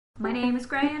My name is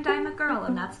Gray and I'm a girl,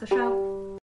 and that's the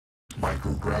show.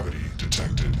 Microgravity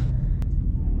detected.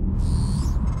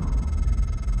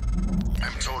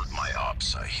 I'm told my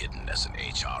ops are hidden as an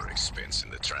HR expense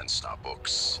in the TranStar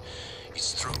books.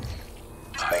 It's true.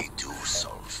 I do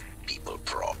solve people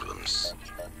problems.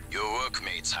 Your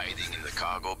workmates hiding in the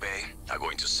cargo bay are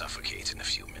going to suffocate in a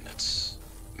few minutes.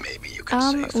 Maybe you can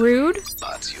save them, rude.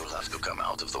 but you'll have to come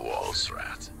out of the walls,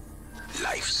 Rat.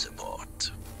 Life support.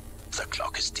 The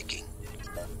clock is ticking.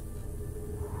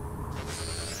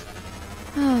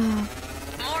 Morgan,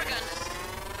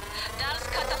 Dal's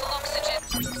cut off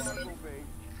oxygen.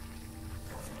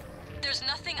 There's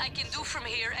nothing I can do from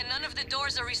here, and none of the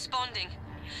doors are responding.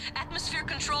 Atmosphere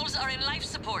controls are in life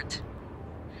support.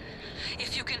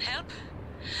 If you can help,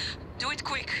 do it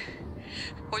quick,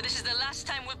 or this is the last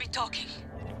time we'll be talking.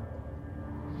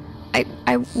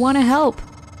 I want to help.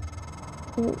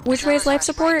 Which way is life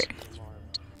support?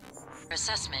 Your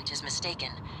assessment is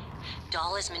mistaken.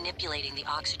 Dahl is manipulating the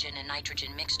oxygen and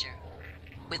nitrogen mixture.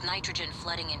 With nitrogen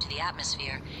flooding into the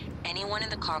atmosphere, anyone in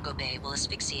the cargo bay will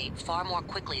asphyxiate far more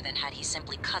quickly than had he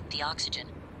simply cut the oxygen.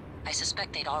 I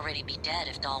suspect they'd already be dead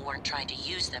if Dahl weren't trying to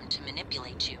use them to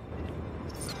manipulate you.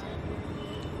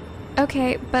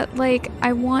 Okay, but like,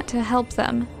 I want to help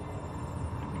them.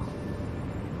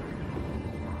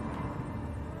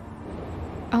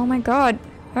 Oh my god.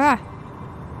 Ah.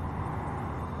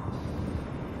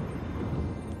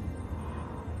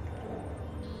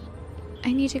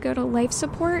 I need to go to life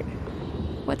support?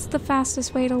 What's the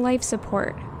fastest way to life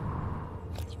support?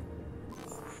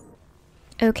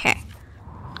 Okay.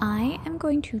 I am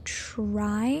going to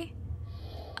try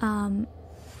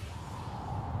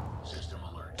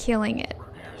killing it.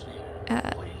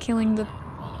 Killing the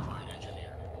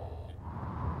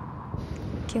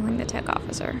tech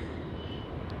officer.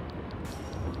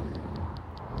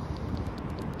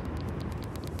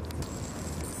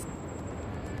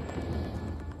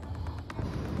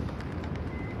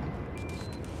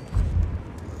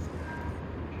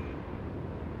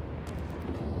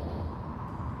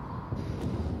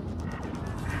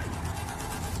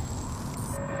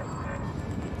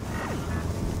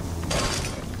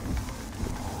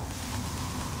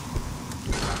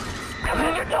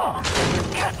 Commander Dahl,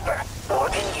 Casper,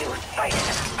 Morgan you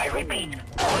sighted. I repeat,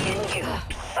 Morgan you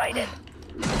sighted.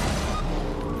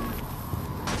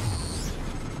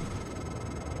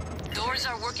 Doors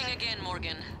are working again,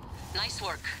 Morgan. Nice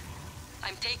work.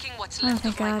 I'm taking what's left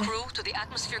of my crew to the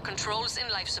atmosphere controls in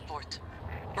life support.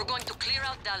 We're going to clear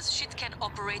out Dal's shit-can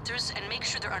operators and make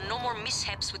sure there are no more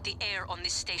mishaps with the air on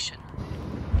this station.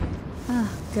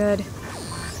 Ah, good.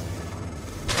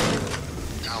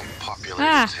 Dal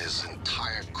populated his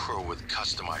entire crew with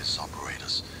customized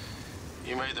operators.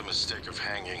 He made the mistake of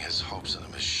hanging his hopes on a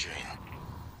machine.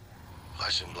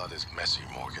 Flesh and blood is messy,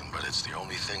 Morgan, but it's the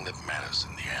only thing that matters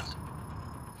in the end.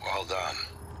 Well done.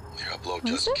 The upload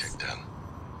just kicked in.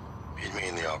 Meet me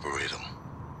in the Arboretum.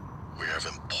 We have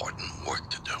important work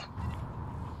to do.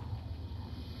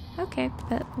 Okay,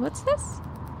 but what's this?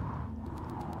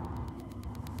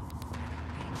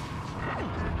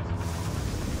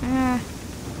 I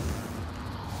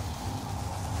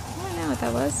don't know what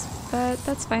that was, but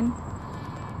that's fine.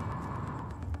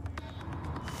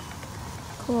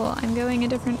 Cool, I'm going a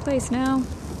different place now.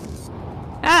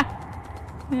 Ah!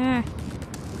 Ah.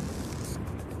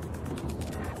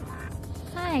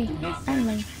 Hi, you're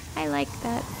friendly. I like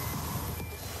that.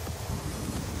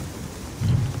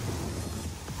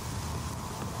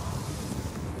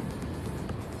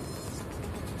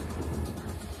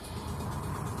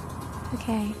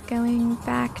 Okay, going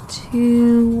back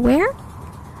to where?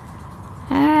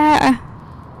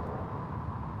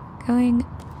 Going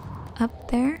up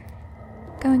there?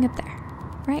 Going up there,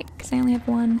 right? Because I only have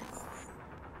one.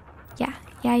 Yeah.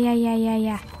 Yeah.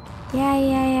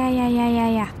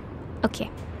 Okay.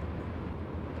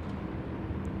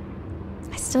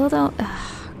 I still don't...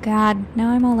 Ugh, God,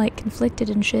 now I'm all like conflicted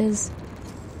and shiz.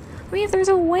 I mean, if there's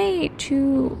a way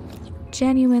to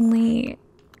genuinely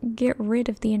get rid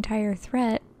of the entire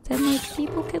threat, then like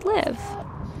people could live.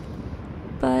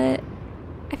 But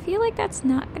I feel like that's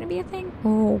not gonna be a thing.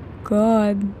 Oh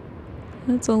god.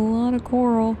 That's a lot of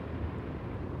coral.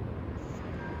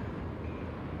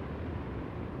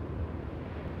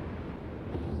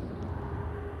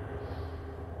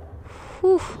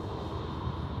 Whew.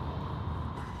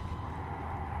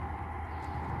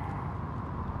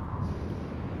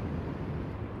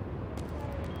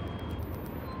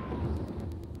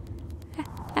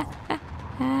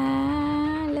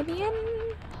 Let me in.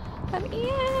 Let me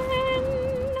in.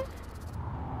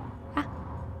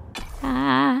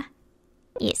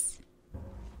 Yes.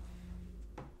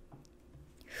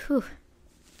 Whew.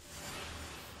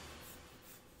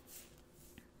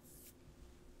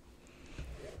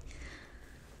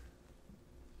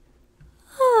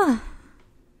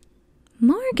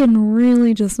 Morgan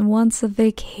really just wants a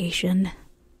vacation.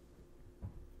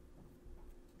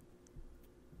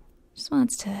 Just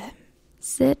wants to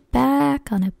sit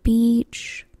back on a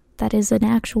beach that is an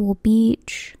actual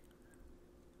beach.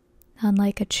 On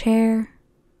like a chair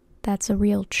that's a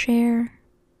real chair.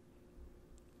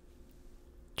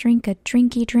 Drink a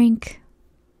drinky drink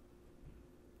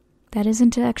that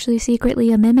isn't actually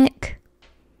secretly a mimic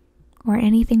or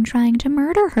anything trying to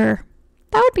murder her.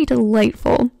 That would be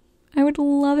delightful. I would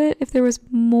love it if there was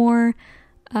more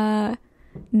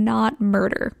not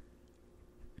murder.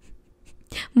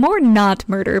 More not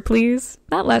murder, please.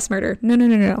 Not less murder.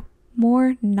 No.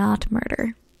 More not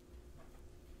murder.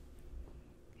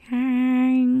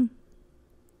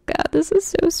 God, this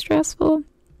is so stressful.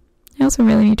 I also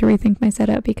really need to rethink my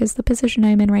setup because the position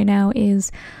I'm in right now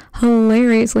is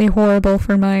hilariously horrible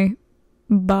for my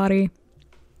body.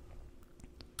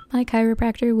 My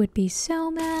chiropractor would be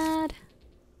so mad.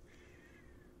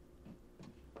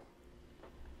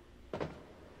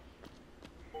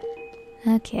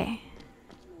 Okay.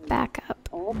 Back up.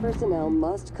 All personnel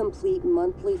must complete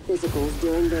monthly physicals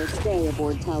during their stay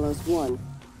aboard Talos 1.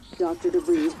 Dr.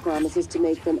 DeVries promises to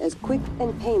make them as quick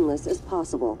and painless as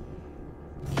possible.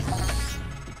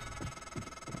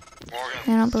 Morgan,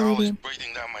 I don't believe you.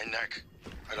 breathing down my neck.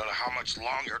 I don't know how much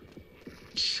longer.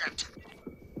 Shit.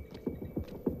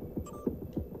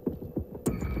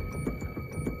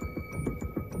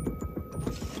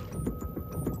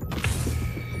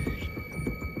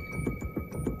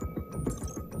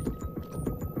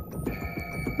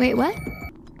 Wait, what?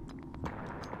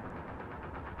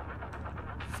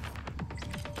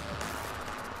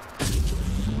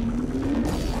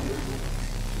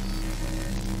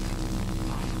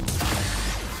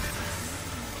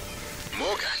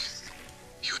 Morgan,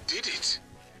 you did it.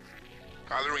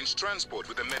 I'll arrange transport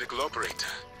with the medical operator.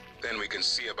 Then we can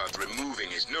see about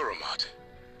removing his neuromod.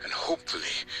 And hopefully,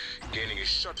 gaining his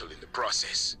shuttle in the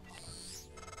process.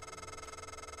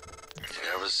 You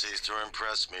never cease to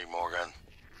impress me, Morgan.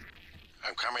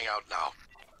 I'm coming out now.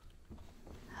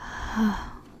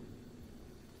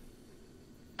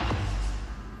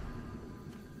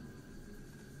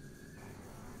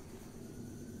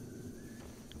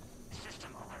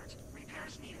 System alert.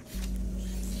 Repairs needed.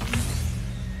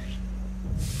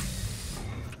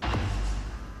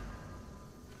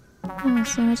 Oh,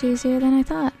 so much easier than I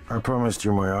thought. I promised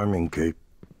you my arming cape.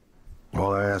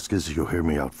 All I ask is you hear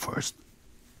me out first.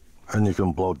 And you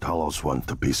can blow Talos 1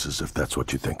 to pieces if that's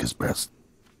what you think is best.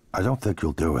 I don't think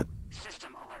you'll do it.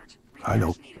 System alert. I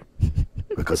know.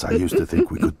 Because I used to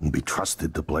think we couldn't be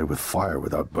trusted to play with fire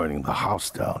without burning the house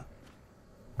down.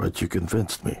 But you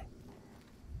convinced me.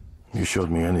 You showed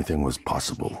me anything was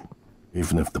possible,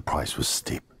 even if the price was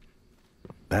steep.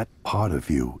 That part of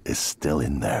you is still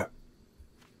in there.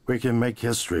 We can make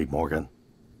history, Morgan.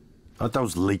 Not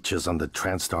those leeches on the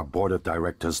TranStar board of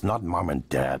directors, not Mom and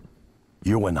Dad.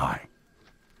 You and I.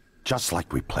 Just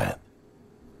like we planned.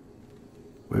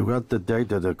 We've got the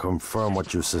data to confirm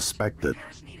what you suspected.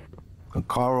 And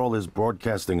Carl is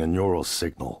broadcasting a neural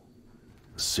signal.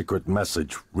 A secret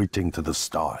message reaching to the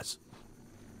stars.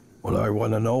 What I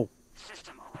want to know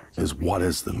is what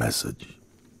is the message?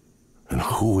 And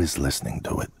who is listening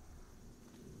to it?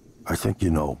 I think you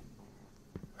know.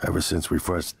 Ever since we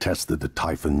first tested the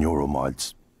Typhon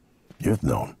neuromods, you've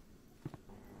known.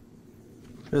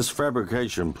 This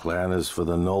fabrication plan is for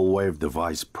the null-wave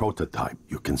device prototype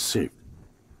you conceived.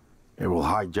 It will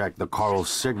hijack the Carl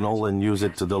signal and use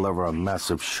it to deliver a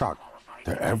massive shock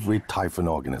to every Typhon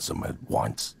organism at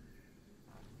once.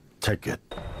 Take it.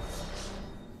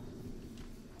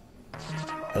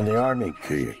 And the army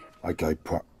key, like I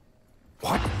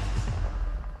What?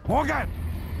 Morgan!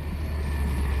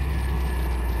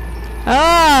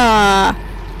 Ah!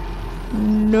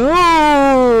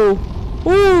 No!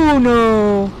 Oh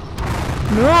no!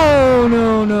 No,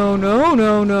 no, no, no,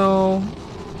 no, no.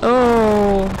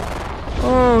 Oh.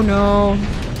 Oh no.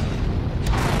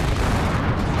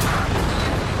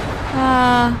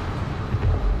 Ah.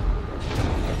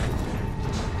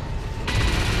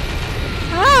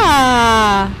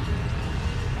 Ah!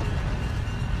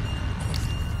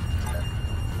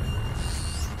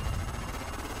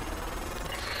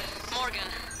 Morgan,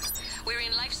 we're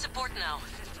in life support now.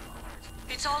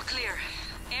 It's all clear.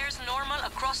 Air's normal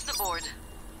across the board.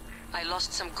 I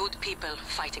lost some good people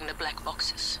fighting the black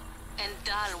boxes. And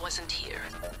Dahl wasn't here.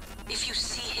 If you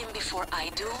see him before I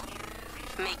do,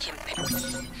 make him pay.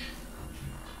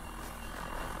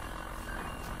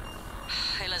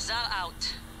 Elazar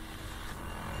out.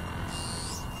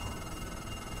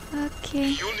 Okay.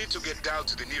 You'll need to get Dal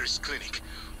to the nearest clinic.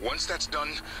 Once that's done,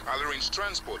 I'll arrange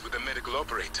transport with the medical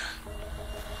operator.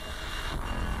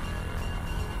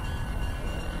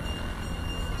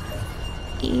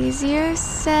 Easier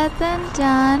said than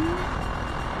done.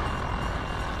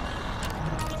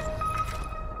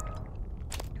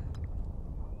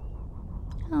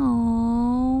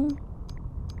 Oh.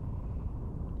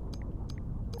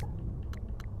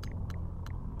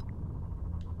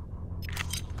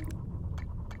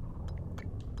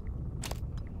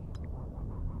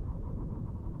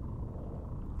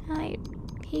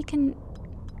 He can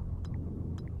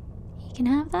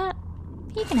have that.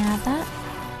 He can have that.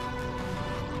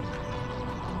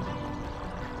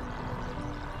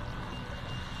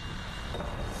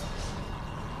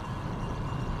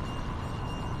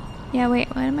 Yeah, wait,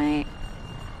 what am I?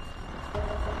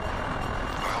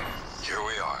 Well, here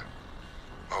we are.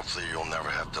 Hopefully you'll never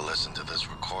have to listen to this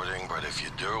recording, but if you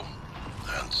do,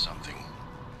 then something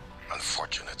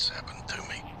unfortunate's happened to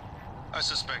me. I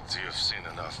suspect you've seen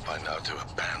enough by now to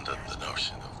abandon the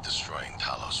notion of destroying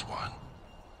Talos 1.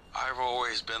 I've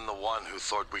always been the one who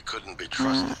thought we couldn't be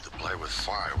trusted to play with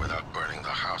fire without burning the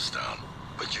house down.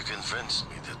 But you convinced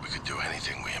me that we could do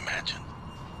anything we imagined.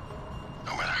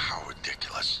 No matter how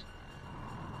ridiculous.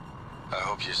 I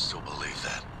hope you still believe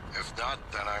that. If not,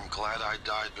 then I'm glad I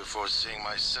died before seeing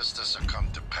my sister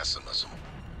succumb to pessimism.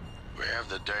 We have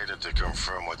the data to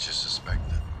confirm what you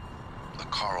suspected. The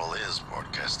coral is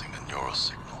broadcasting a neural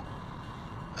signal.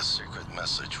 A secret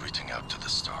message reaching out to the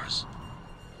stars.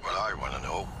 What I want to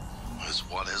know is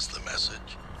what is the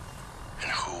message? And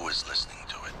who is listening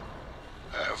to it?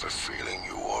 I have a feeling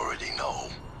you already know.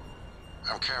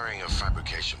 I'm carrying a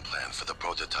fabrication plan for the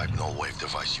prototype null-wave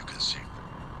device you conceived.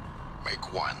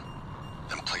 Make one,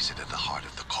 then place it at the heart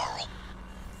of the coral.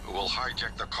 We will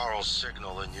hijack the coral's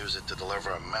signal and use it to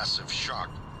deliver a massive shock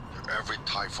to every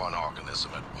Typhon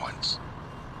organism at once.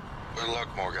 Good luck,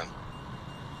 Morgan.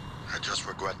 I just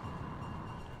regret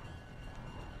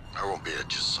I won't be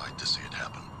at your side to see it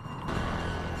happen.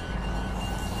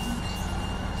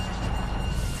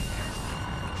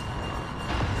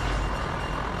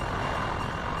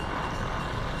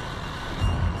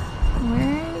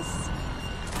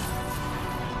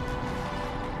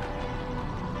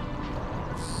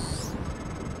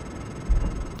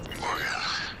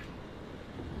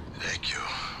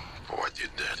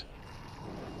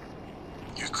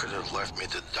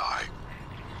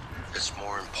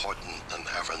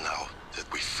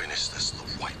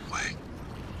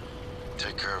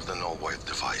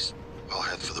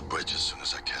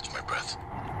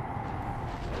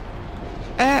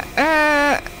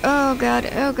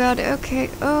 Oh god,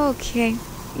 okay.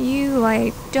 You,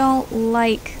 I don't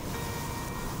like.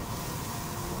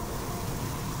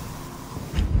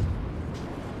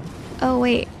 Oh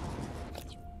wait.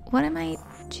 What am I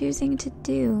choosing to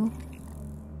do?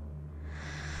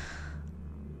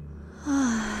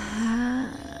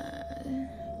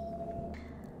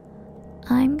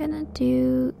 I'm gonna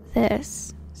do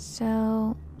this.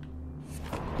 So,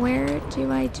 where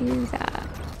do I do that?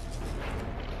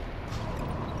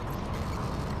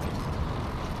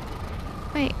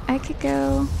 Wait, I could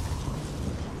go...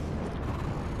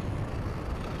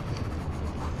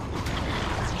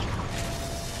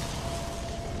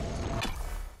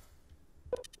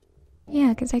 Yeah,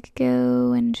 because I could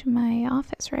go into my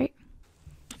office, right?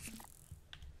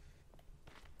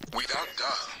 Without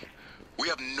Dal, we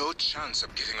have no chance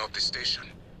of getting off the station.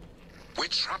 We're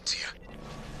trapped here.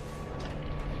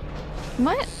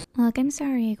 What? Look, I'm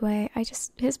sorry, Igwe.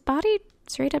 His body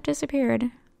straight up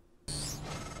disappeared.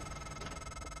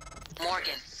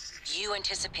 Morgan, you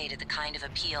anticipated the kind of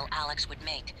appeal Alex would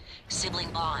make.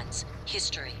 Sibling bonds,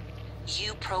 history.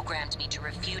 You programmed me to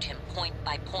refute him point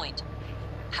by point.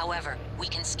 However, we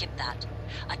can skip that.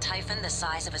 A Typhon the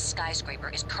size of a skyscraper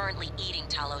is currently eating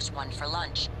Talos 1 for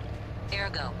lunch.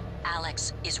 Ergo,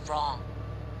 Alex is wrong.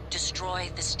 Destroy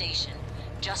the station,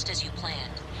 just as you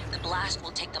planned. The blast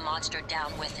will take the monster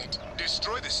down with it.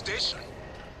 Destroy the station?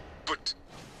 But...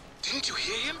 didn't you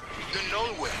hear him? The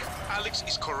null wave. Alex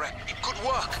is correct. It could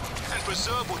work and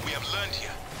preserve what we have learned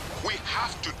here. We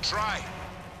have to try.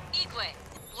 Igwe,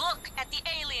 look at the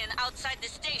alien outside the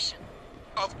station.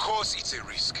 Of course it's a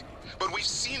risk, but we've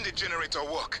seen the generator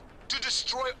work. To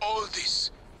destroy all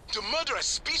this, to murder a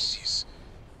species,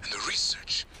 and the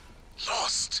research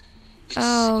lost.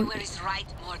 You is right,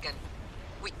 Morgan.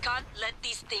 We can't let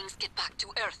these things get back to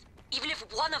Earth, even if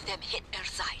one of them hit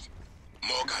Earthside.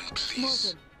 Morgan,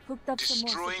 please.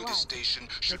 Destroying the station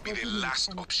should be the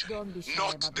last option,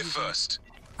 not the first.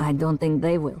 I don't think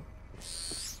they will.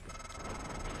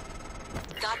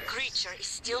 That creature is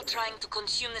still trying to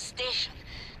consume the station.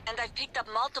 And I've picked up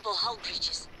multiple hull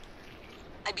breaches.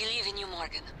 I believe in you,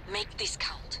 Morgan. Make this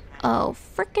count. Oh,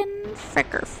 frickin'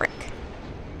 fricker frick.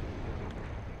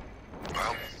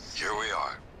 Well, here we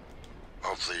are.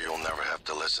 Hopefully you'll never have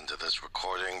to listen to this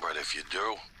recording, but if you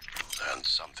do, then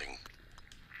something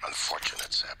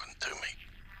unfortunate's happened to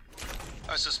me.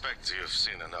 I suspect you've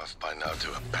seen enough by now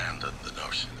to abandon the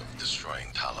notion of destroying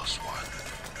Talos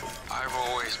 1. I've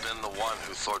always been the one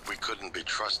who thought we couldn't be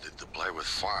trusted to play with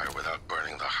fire without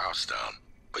burning the house down.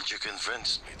 But you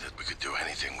convinced me that we could do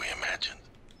anything we imagined.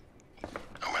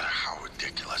 No matter how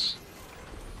ridiculous.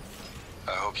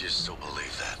 I hope you still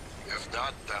believe that. If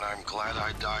not, then I'm glad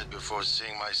I died before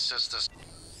seeing my sisters.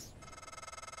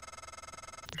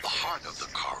 The heart of the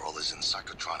coral is in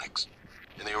psychotronics.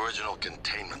 In the original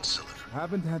containment cylinder.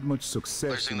 Haven't had much success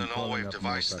Placing in the calling null-wave up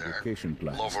device more there fabrication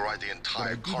plans. will override the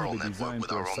entire But I do coral have a network design with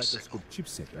for our a own signal. psychoscope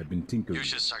chipset I've been tinkering.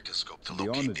 Use your psychoscope to Be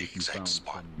locate honored the if you exact found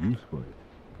spot. some use for it.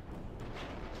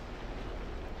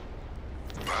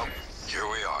 Well, here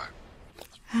we are.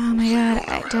 Oh my god,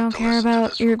 I don't care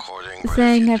about your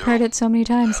thing. I've heard it so many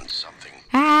times.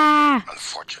 Ah!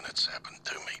 Unfortunate's happened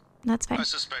to me. That's fine. I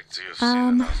suspect you've seen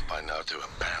enough by now to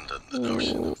abandon the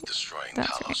notion of destroying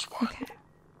Talos 1. Okay.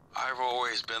 I've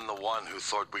always been the one who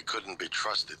thought we couldn't be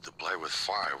trusted to play with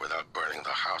fire without burning the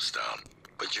house down.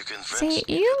 But you convinced See, me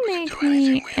you that we make could do me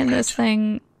anything we in this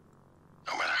thing.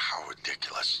 no matter how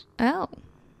ridiculous. Oh.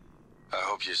 I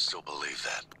hope you still believe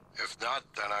that. If not,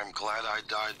 then I'm glad I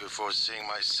died before seeing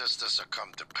my sister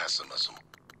succumb to pessimism.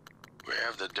 We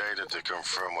have the data to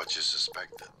confirm what you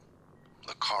suspected.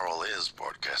 The coral is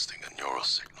broadcasting a neural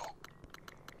signal.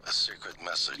 A secret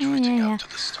message reaching out to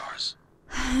the stars.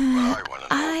 What I want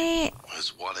to know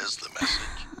is what is the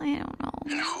message? I don't know.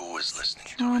 And who is listening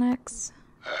Electronics. to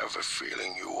it? I have a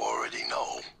feeling you already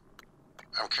know.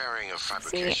 I'm carrying a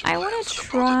fabrication See, I lab want for to the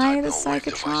try prototype the null-wave device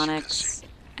you can see. psychotronics,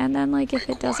 and then, like, if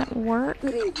it doesn't work,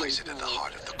 Place it in the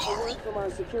heart of the coral. We'll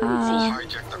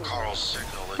hijack the coral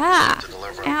signal and use it to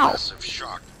deliver a massive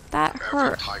shock that to every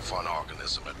hurt. Typhon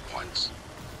organism at once.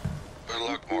 Good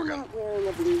luck, Morgan. Not wearing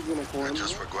a blue uniform. I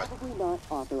just regret. Probably not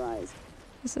authorized.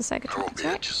 This is I won't psychotronics, be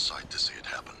right? at your side to see it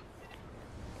happen.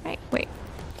 Right, wait.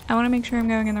 I want to make sure I'm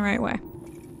going in the right way.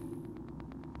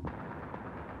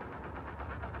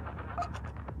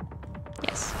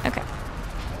 Yes, okay.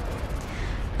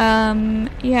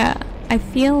 Yeah. I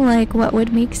feel like what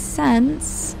would make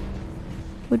sense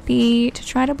would be to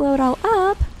try to blow it all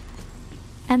up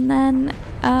and then,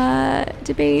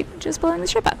 debate just blowing the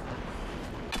ship up.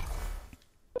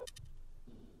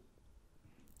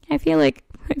 I feel like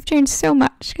we've changed so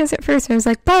much, because at first I was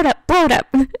like, blow it up, blow it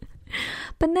up.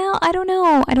 But now, I don't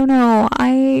know.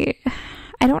 I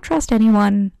don't trust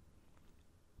anyone.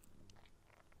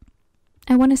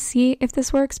 I want to see if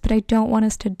this works, but I don't want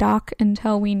us to dock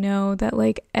until we know that,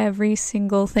 like, every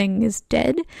single thing is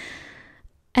dead.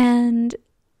 And,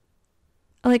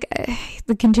 like,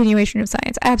 the continuation of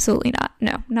science. Absolutely not.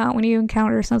 No, not when you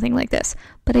encounter something like this.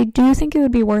 But I do think it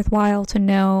would be worthwhile to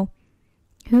know,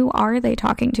 who are they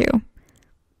talking to?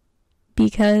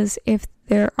 Because if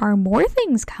there are more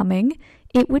things coming,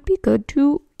 it would be good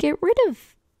to get rid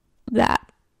of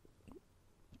that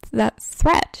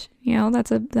threat. You know,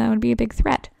 that would be a big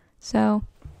threat. So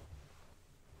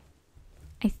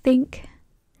I think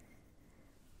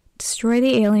destroy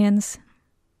the aliens,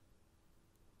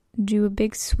 do a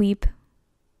big sweep,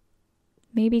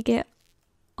 maybe get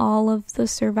all of the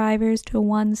survivors to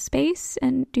one space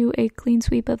and do a clean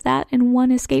sweep of that in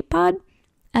one escape pod,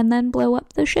 and then blow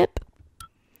up the ship.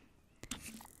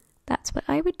 That's what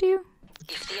I would do.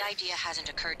 If the idea hasn't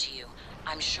occurred to you,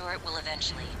 I'm sure it will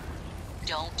eventually.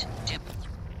 Don't do...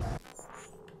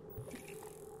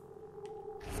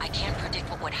 I can't predict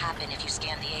what would happen if you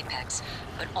scan the apex,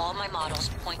 but all my models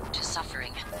point to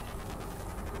suffering.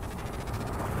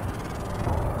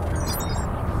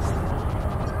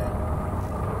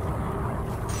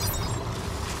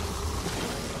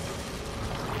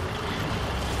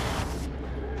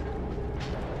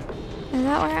 Is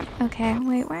that where I'm... Okay,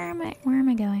 wait, where am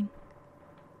I going?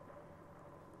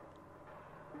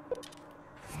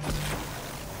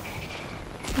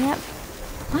 Yep.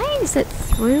 Why is it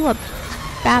through a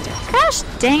bathroom? Gosh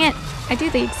dang it! I do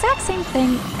the exact same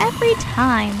thing every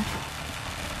time.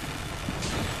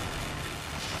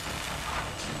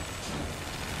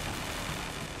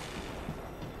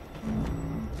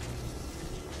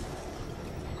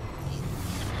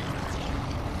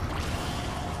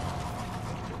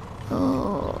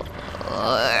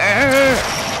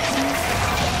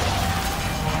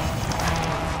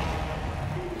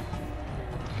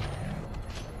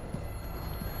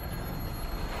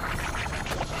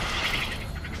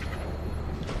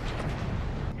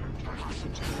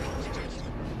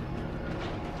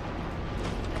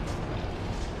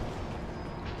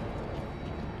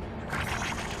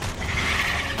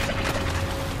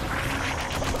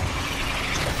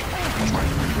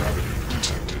 Microgravity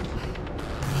detected.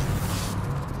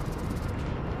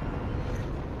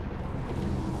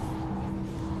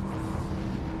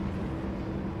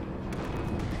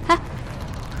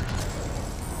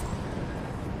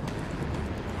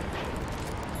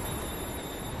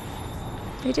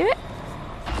 Did we do it?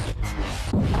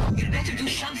 You better do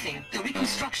something. The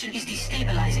reconstruction is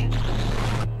destabilizing.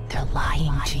 They're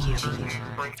lying to you.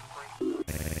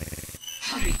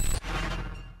 Hurry.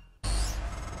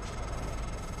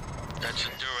 That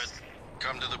should do it.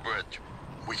 Come to the bridge.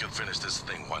 We can finish this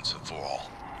thing once and for all.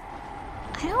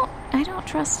 I don't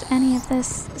trust any of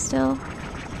this still.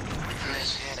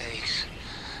 These headaches,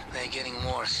 they're getting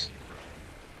worse.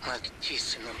 Like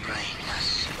teeth in the brain,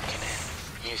 sinking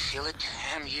in. You feel it,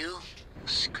 MU?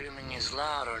 Screaming is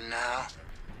louder now.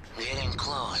 Getting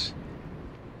close.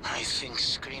 I think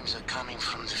screams are coming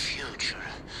from the future.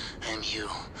 MU.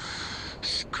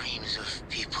 Screams of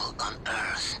people on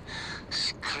Earth.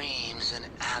 Screams an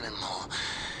animal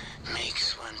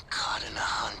makes one caught in a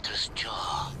hunter's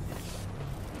jaw.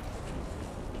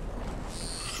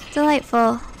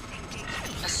 Delightful.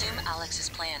 Assume Alex's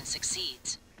plan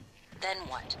succeeds. Then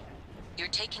what? You're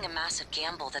taking a massive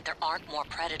gamble that there aren't more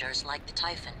predators like the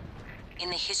Typhon. In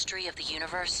the history of the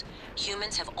universe,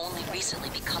 humans have only recently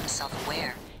become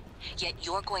self-aware. Yet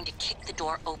you're going to kick the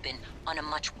door open on a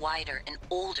much wider and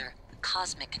older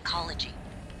cosmic ecology.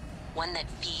 One that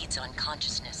feeds on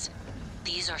consciousness.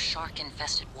 These are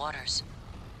shark-infested waters.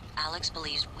 Alex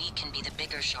believes we can be the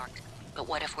bigger shark, but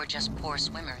what if we're just poor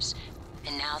swimmers?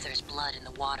 And now there's blood in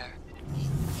the water.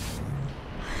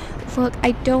 Look,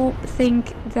 I don't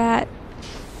think that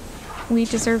we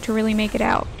deserve to really make it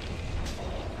out.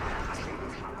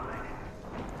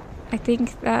 I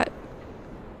think that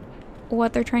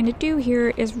what they're trying to do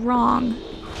here is wrong.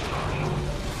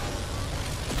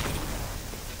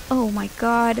 Oh my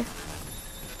god.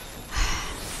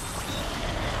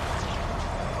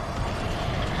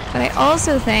 But I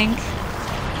also think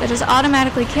that just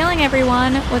automatically killing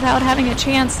everyone without having a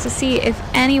chance to see if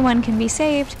anyone can be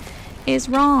saved is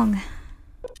wrong.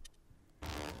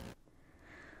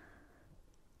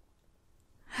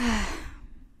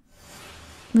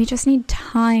 We just need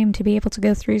time to be able to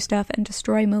go through stuff and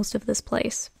destroy most of this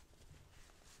place.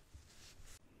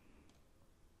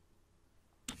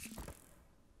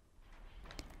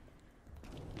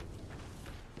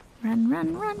 Run,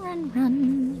 run, run, run,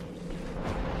 run.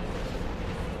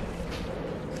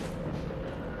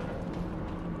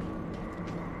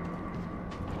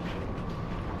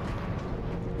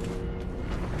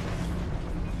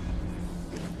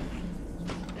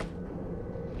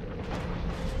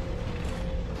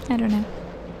 I don't know.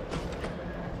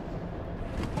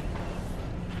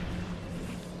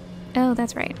 Oh,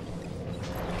 that's right.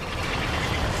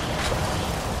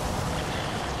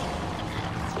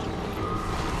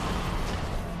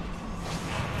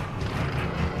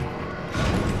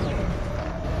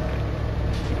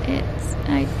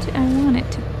 I want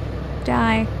it to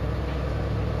die.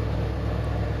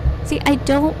 See, I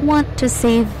don't want to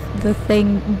save the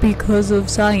thing because of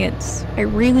science. I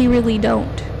really, really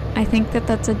don't. I think that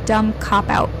that's a dumb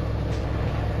cop-out.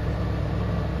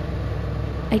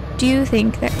 I do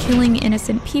think that killing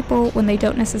innocent people when they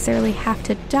don't necessarily have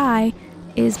to die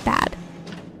is bad.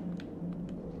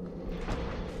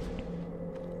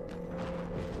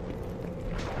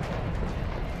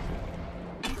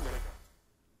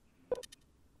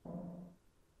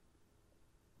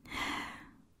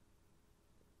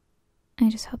 I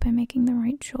just hope I'm making the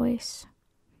right choice.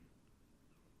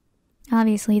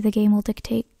 Obviously, the game will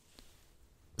dictate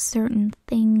certain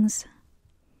things.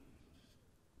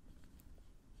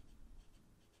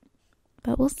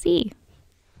 But we'll see.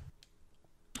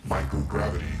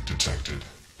 Microgravity detected.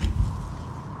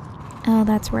 Oh,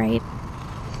 that's right.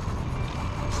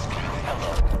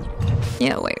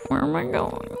 Yeah, wait, where am I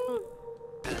going?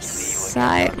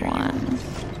 Side one.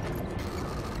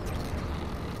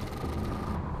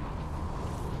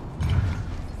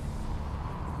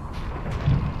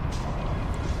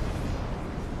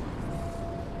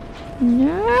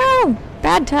 No!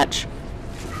 Bad touch.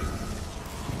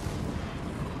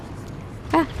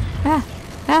 Ah, ah,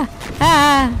 ah,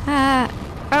 ah, ah.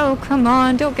 Oh, come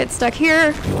on, don't get stuck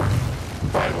here.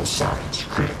 Vital signs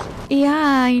critical. Yeah,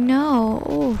 I know.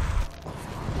 Oof.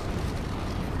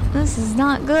 This is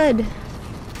not good.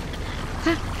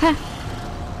 Ha, ha.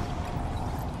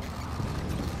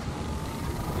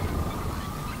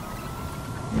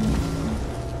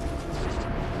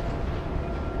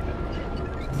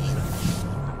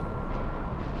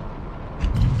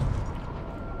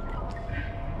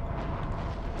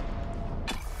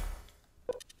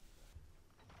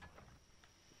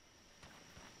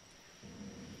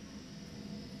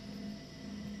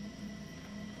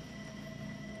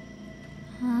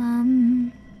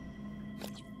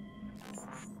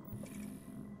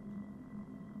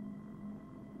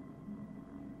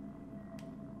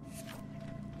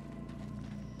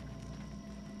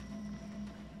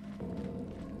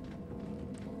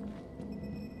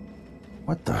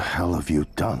 What the hell have you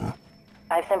done?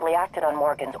 I've simply acted on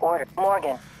Morgan's order.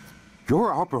 Morgan.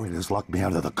 Your operators locked me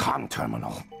out of the comm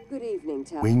terminal. Good evening,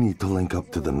 Tal. We need to link up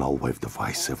to the null wave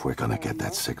device if we're gonna get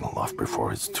that signal off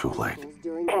before it's too late.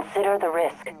 Consider the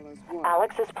risk.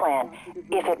 Alex's plan,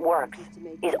 if it works,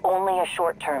 is only a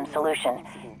short-term solution.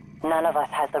 None of us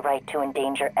has the right to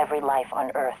endanger every life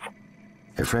on Earth.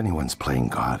 If anyone's playing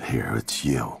God here, it's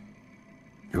you.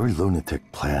 Your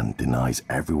lunatic plan denies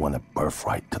everyone a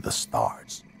birthright to the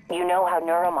stars. You know how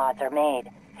neuromods are made.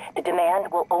 The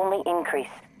demand will only increase.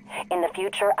 In the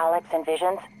future Alex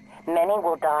envisions, many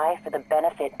will die for the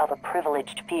benefit of a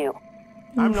privileged few.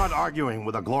 I'm not arguing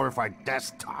with a glorified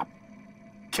desktop.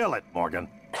 Kill it, Morgan.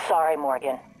 Sorry,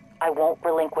 Morgan. I won't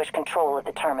relinquish control of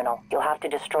the terminal. You'll have to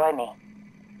destroy me.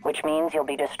 Which means you'll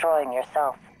be destroying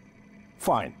yourself.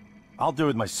 Fine. I'll do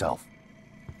it myself.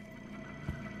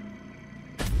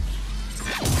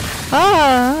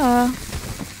 I'm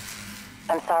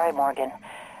sorry, Morgan.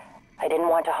 I didn't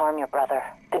want to harm your brother.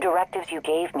 The directives you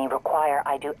gave me require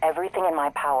I do everything in my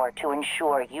power to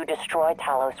ensure you destroy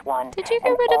Talos 1. Did you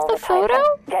get rid of the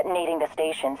photo? Detonating the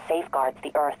station safeguards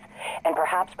the Earth, and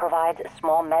perhaps provides a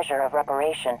small measure of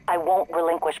reparation. I won't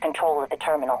relinquish control of the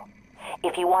terminal.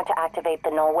 If you want to activate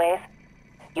the null wave,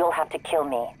 you'll have to kill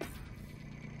me.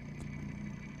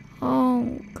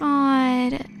 Oh,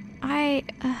 God.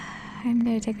 I'm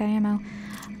gonna take that ammo.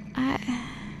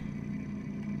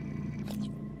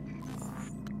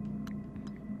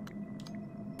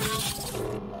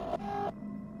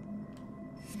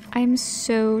 I'm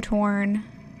so torn.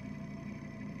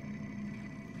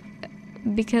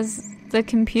 Because the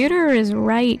computer is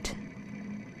right.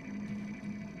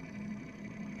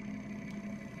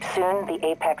 Soon, the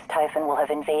Apex Typhon will have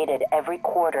invaded every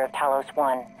quarter of Talos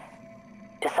 1.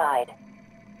 Decide.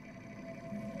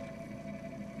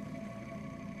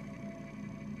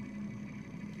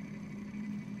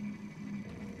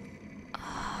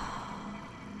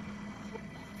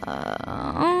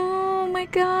 Oh my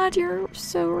God, you're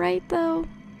so right though.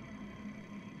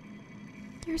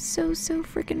 You're so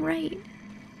freaking right.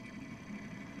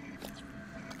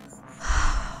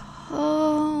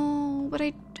 Oh, but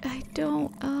I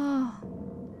don't, oh.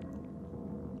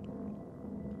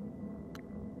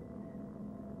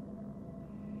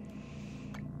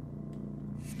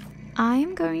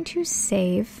 I'm going to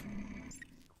save.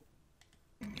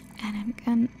 And I'm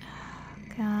gonna, oh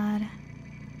God.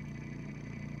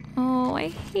 Oh, I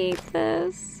hate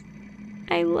this.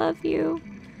 I love you.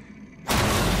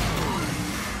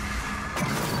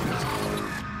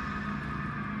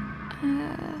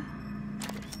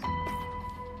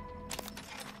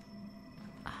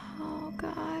 Oh,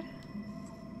 God.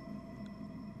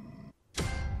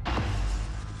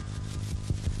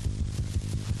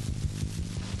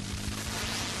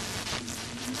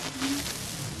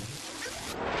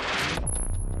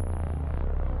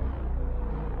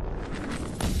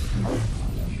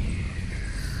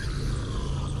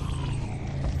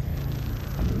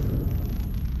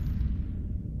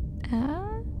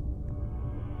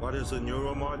 What is a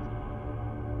neuromod?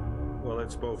 Well,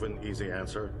 it's both an easy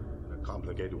answer and a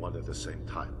complicated one at the same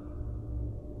time.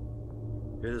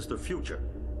 It is the future,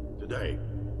 today.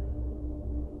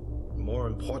 More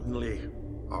importantly,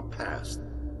 our past,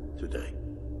 today.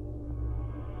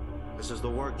 This is the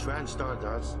work TranStar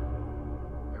does.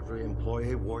 Every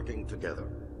employee working together.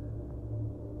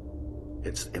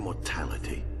 It's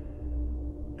immortality,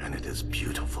 and it is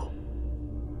beautiful.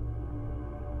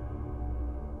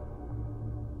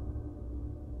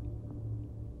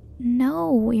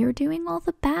 No, you're doing all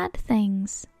the bad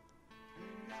things.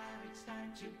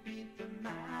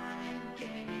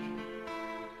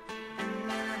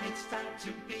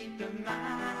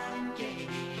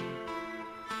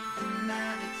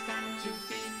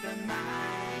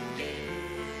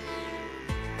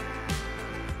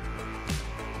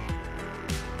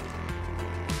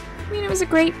 I mean, it was a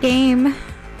great game.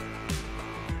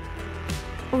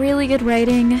 Really good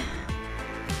writing.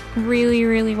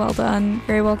 Really well done.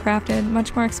 Very well crafted.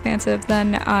 Much more expansive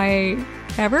than I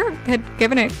ever had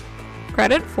given it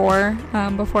credit for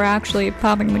before actually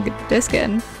popping the disc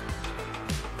in.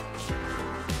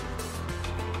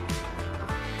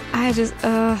 I just,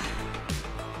 I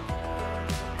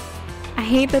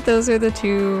hate that those are the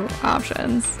two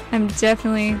options. I'm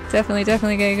definitely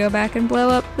gonna go back and blow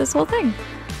up this whole thing.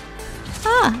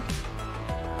 Ah!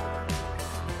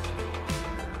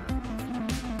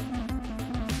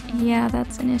 Yeah,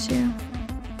 that's an issue.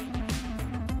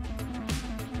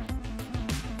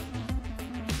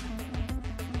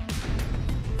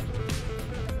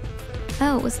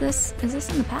 Oh, is this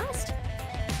in the past?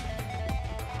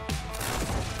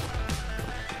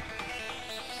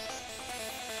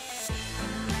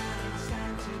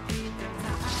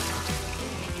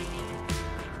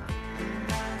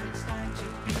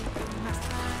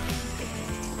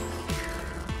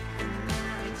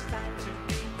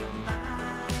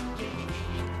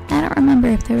 remember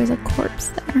if there was a corpse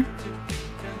there.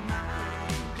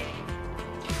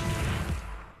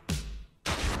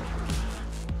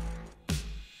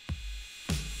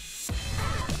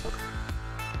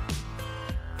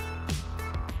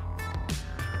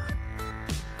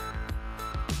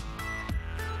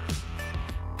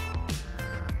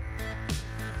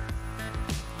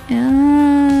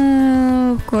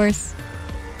 Oh, of course.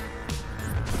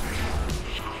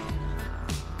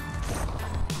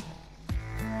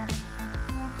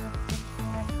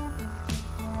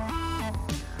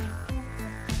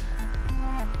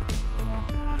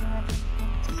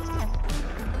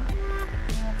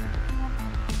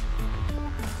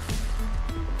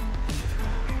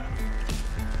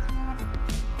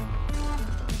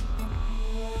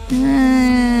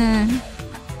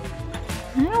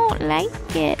 I don't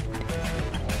like it.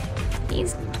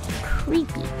 He's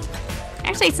creepy.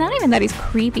 Actually, it's not even that he's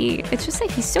creepy. It's just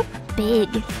like he's so big.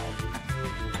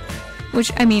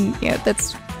 Which, I mean, yeah,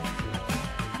 that's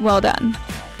well done.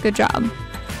 Good job.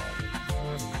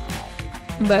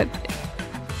 But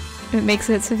it makes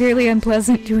it severely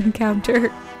unpleasant to encounter.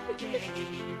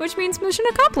 Which means mission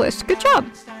accomplished. Good job.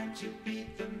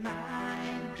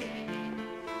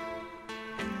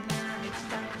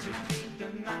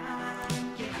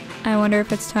 I wonder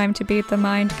if it's time to beat the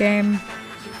mind game.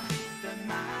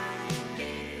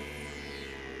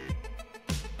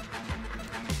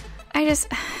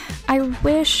 I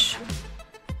wish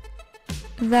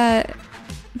that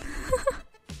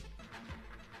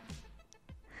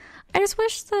I just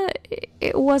wish that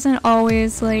it wasn't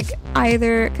always like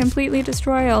either completely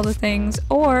destroy all the things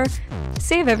or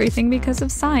save everything because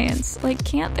of science. Like,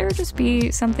 can't there just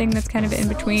be something that's kind of in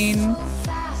between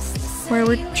where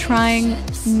we're trying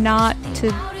not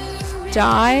to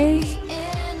die,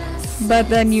 but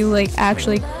then you like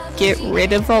actually get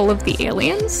rid of all of the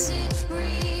aliens?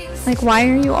 Like, why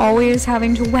are you always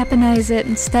having to weaponize it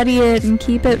and study it and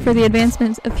keep it for the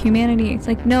advancement of humanity? It's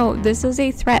like, no, this is a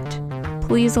threat.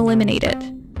 Please eliminate it.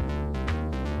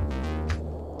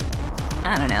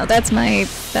 I don't know, that's my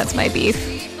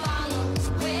beef.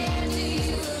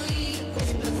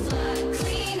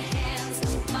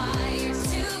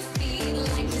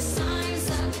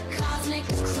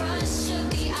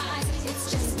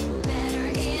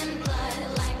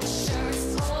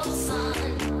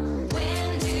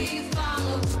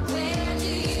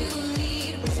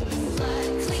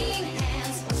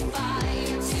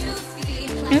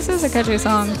 This is a catchy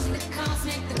song.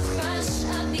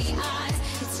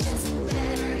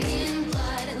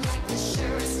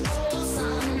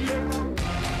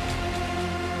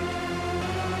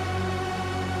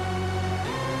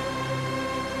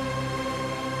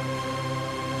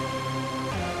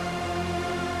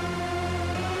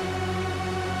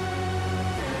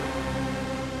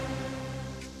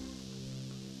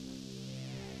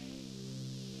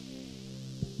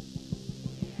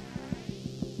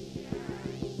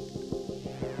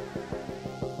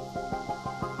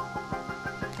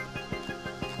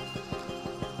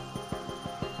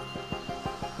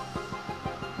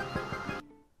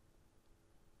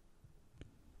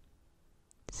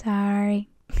 Sorry.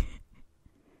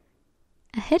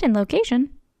 A hidden location?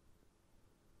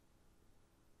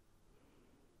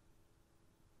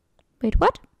 Wait,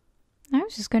 what? I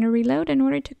was just gonna reload in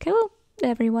order to kill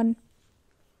everyone.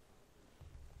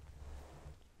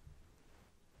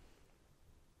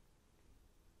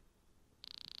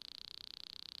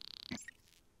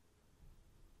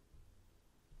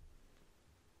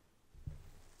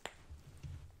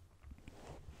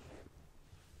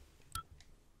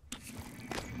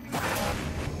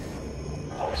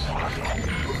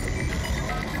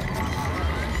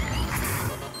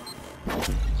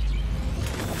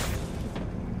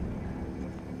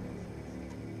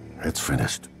 It's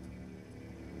finished.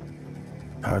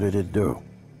 How did it do?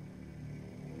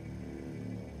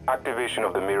 Activation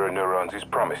of the mirror neurons is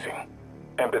promising.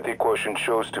 Empathy quotient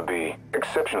shows to be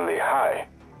exceptionally high.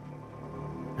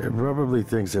 It probably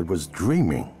thinks it was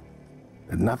dreaming,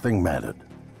 and nothing mattered.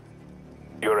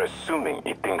 You're assuming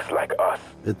it thinks like us.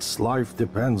 Its life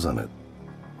depends on it.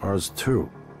 Ours too.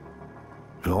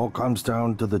 It all comes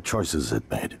down to the choices it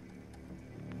made.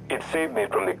 It saved me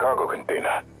from the cargo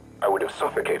container. I would have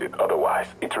suffocated otherwise.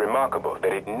 It's remarkable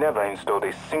that it never installed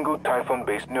a single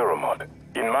Typhon-based neuromod.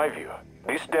 In my view,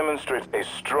 this demonstrates a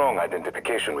strong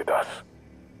identification with us.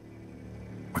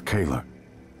 Michaela.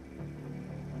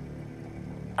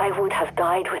 I would have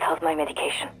died without my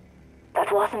medication.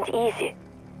 That wasn't easy.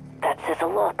 That says a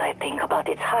lot, I think, about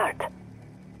its heart.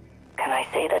 Can I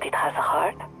say that it has a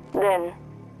heart? Then,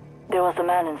 there was a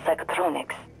man in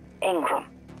psychotronics, Ingram.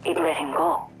 It let him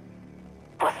go.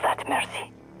 Was that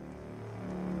mercy?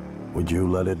 Would you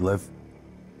let it live?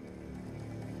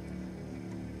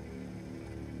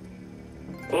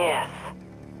 Yes.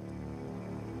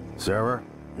 Sarah,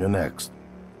 you're next.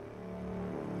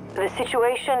 The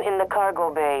situation in the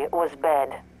cargo bay was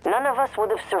bad. None of us would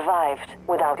have survived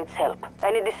without its help,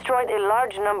 and it destroyed a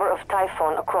large number of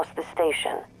Typhon across the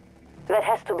station. That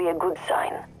has to be a good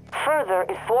sign. Further,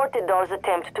 it thwarted Dar's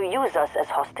attempt to use us as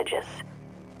hostages.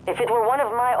 If it were one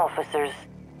of my officers,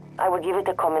 I would give it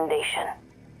a commendation.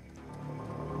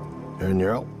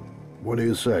 Danielle, what do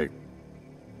you say?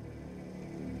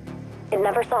 It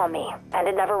never saw me, and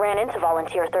it never ran into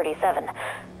Volunteer 37.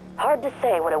 Hard to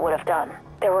say what it would have done.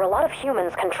 There were a lot of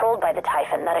humans controlled by the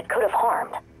Typhon that it could have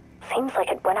harmed. Seems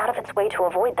like it went out of its way to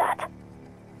avoid that.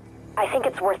 I think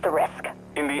it's worth the risk.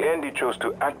 In the end, he chose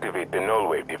to activate the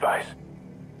null-wave device.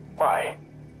 Why?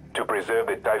 To preserve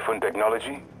the Typhon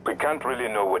technology? We can't really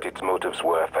know what its motives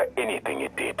were for anything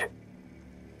it did.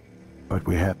 But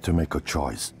we have to make a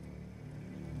choice.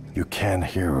 You can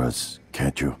hear us,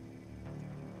 can't you?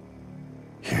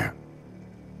 Here.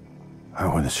 I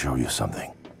want to show you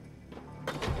something.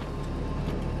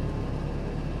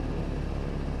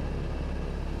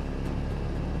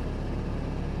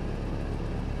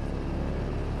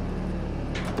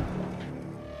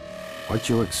 What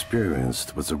you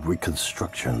experienced was a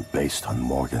reconstruction based on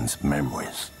Morgan's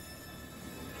memories.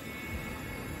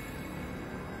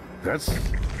 This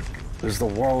is the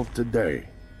world today.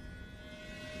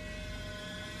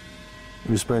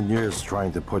 You spent years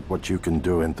trying to put what you can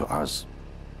do into us.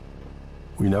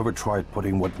 We never tried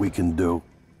putting what we can do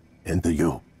into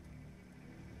you.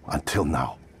 Until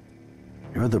now.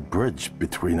 You're the bridge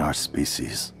between our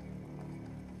species.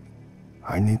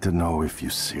 I need to know if you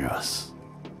see us.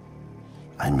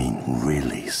 I mean,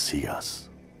 really see us.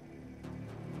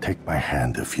 Take my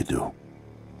hand if you do.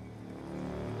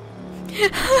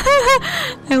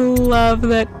 I love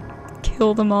that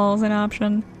kill them all is an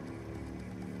option.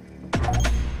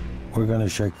 We're gonna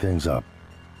shake things up,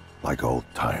 like old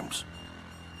times.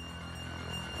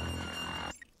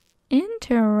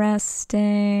 Interesting.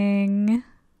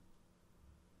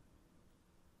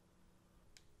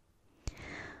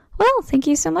 Well, thank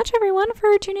you so much everyone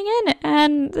for tuning in,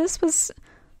 and this was,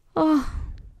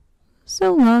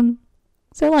 so long.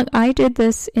 So long. I did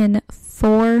this in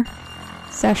 4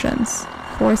 sessions,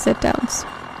 4 sit-downs,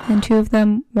 and 2 of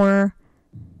them were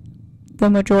the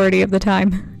majority of the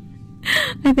time.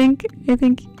 I think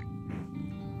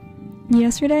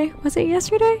yesterday, was it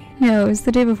yesterday? No, it was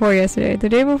the day before yesterday. The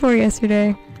day before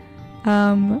yesterday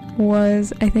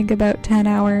was, I think, about 10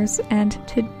 hours, and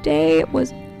today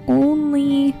was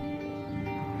only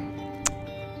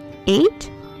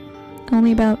 8?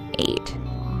 Only about 8.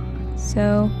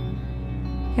 So,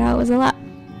 yeah, it was a lot.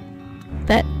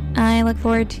 But I look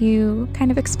forward to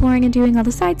kind of exploring and doing all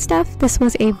the side stuff. This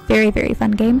was a very, very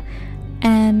fun game.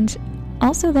 And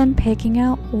also then picking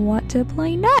out what to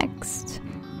play next.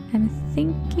 I'm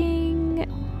thinking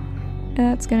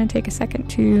that's going to take a second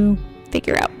to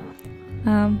figure out.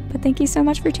 But thank you so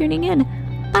much for tuning in.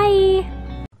 Bye!